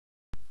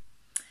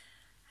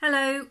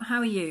Hello, how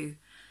are you?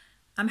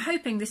 I'm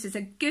hoping this is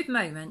a good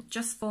moment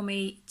just for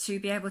me to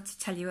be able to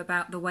tell you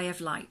about the Way of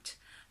Light,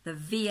 the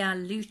Via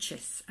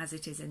Lucis as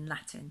it is in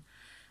Latin,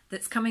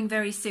 that's coming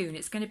very soon.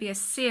 It's going to be a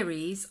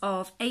series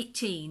of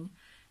 18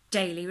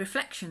 daily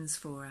reflections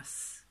for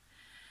us.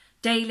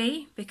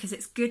 Daily because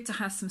it's good to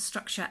have some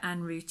structure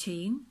and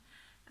routine,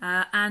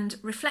 and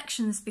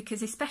reflections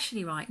because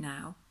especially right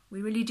now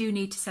we really do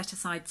need to set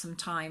aside some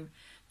time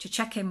to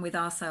check in with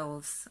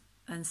ourselves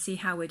and see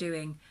how we're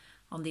doing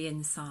on the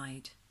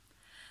inside.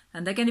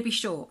 And they're going to be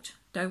short,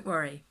 don't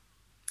worry.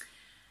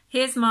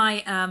 Here's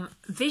my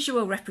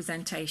visual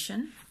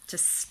representation to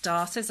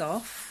start us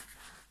off,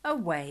 a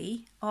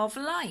way of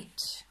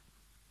light.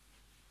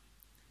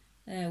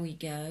 There we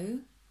go.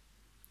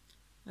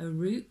 A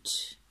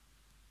route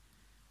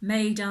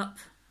made up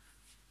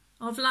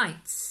of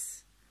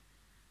lights,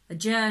 a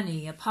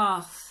journey, a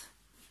path,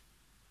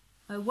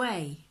 a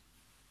way,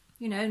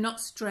 you know,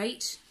 not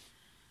straight,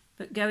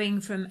 but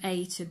going from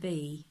A to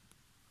B.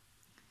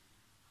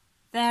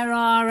 There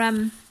are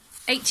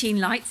 18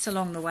 lights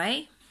along the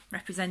way,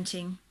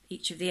 representing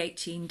each of the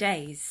 18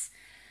 days.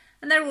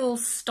 And they're all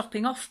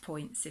stopping off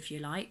points, if you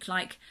like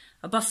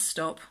a bus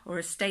stop or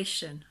a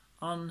station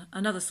on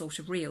another sort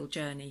of real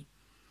journey.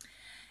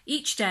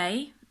 Each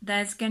day,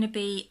 there's going to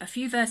be a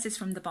few verses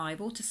from the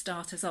Bible to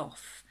start us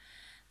off.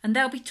 And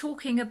they'll be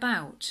talking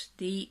about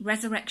the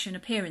resurrection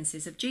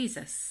appearances of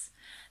Jesus.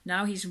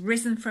 Now he's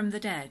risen from the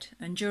dead,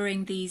 and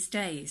during these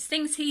days,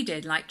 things he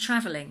did like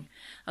travelling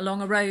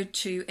along a road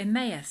to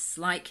Emmaus,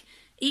 like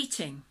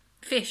eating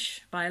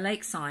fish by a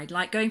lakeside,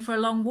 like going for a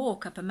long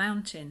walk up a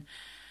mountain,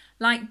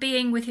 like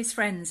being with his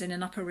friends in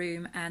an upper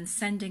room and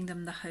sending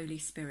them the Holy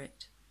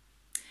Spirit.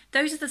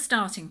 Those are the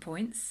starting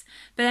points,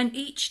 but then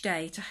each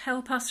day to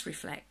help us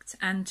reflect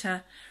and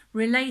to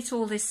relate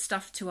all this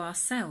stuff to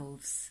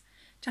ourselves.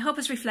 To help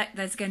us reflect,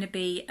 there's going to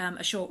be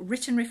a short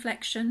written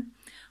reflection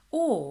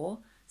or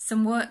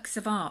some works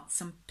of art,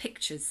 some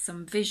pictures,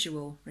 some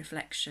visual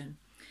reflection.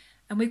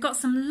 And we've got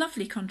some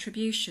lovely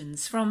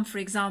contributions from, for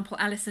example,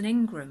 Alison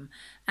Ingram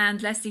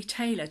and Leslie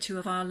Taylor, two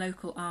of our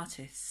local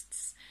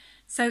artists.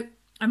 So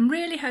I'm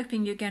really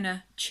hoping you're going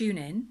to tune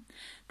in.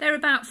 They're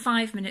about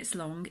 5 minutes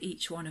long,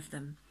 each one of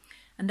them.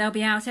 And they'll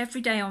be out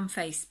every day on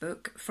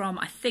Facebook from,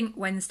 I think,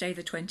 Wednesday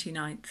the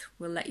 29th.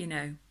 We'll let you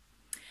know.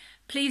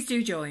 Please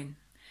do join.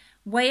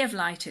 Way of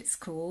Light it's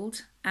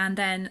called, and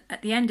then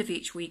at the end of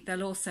each week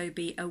there'll also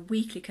be a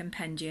weekly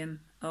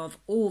compendium of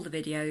all the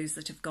videos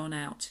that have gone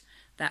out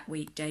that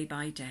week, day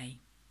by day.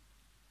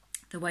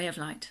 The Way of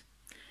Light.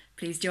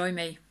 Please join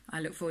me. I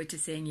look forward to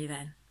seeing you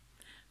then.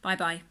 Bye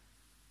bye.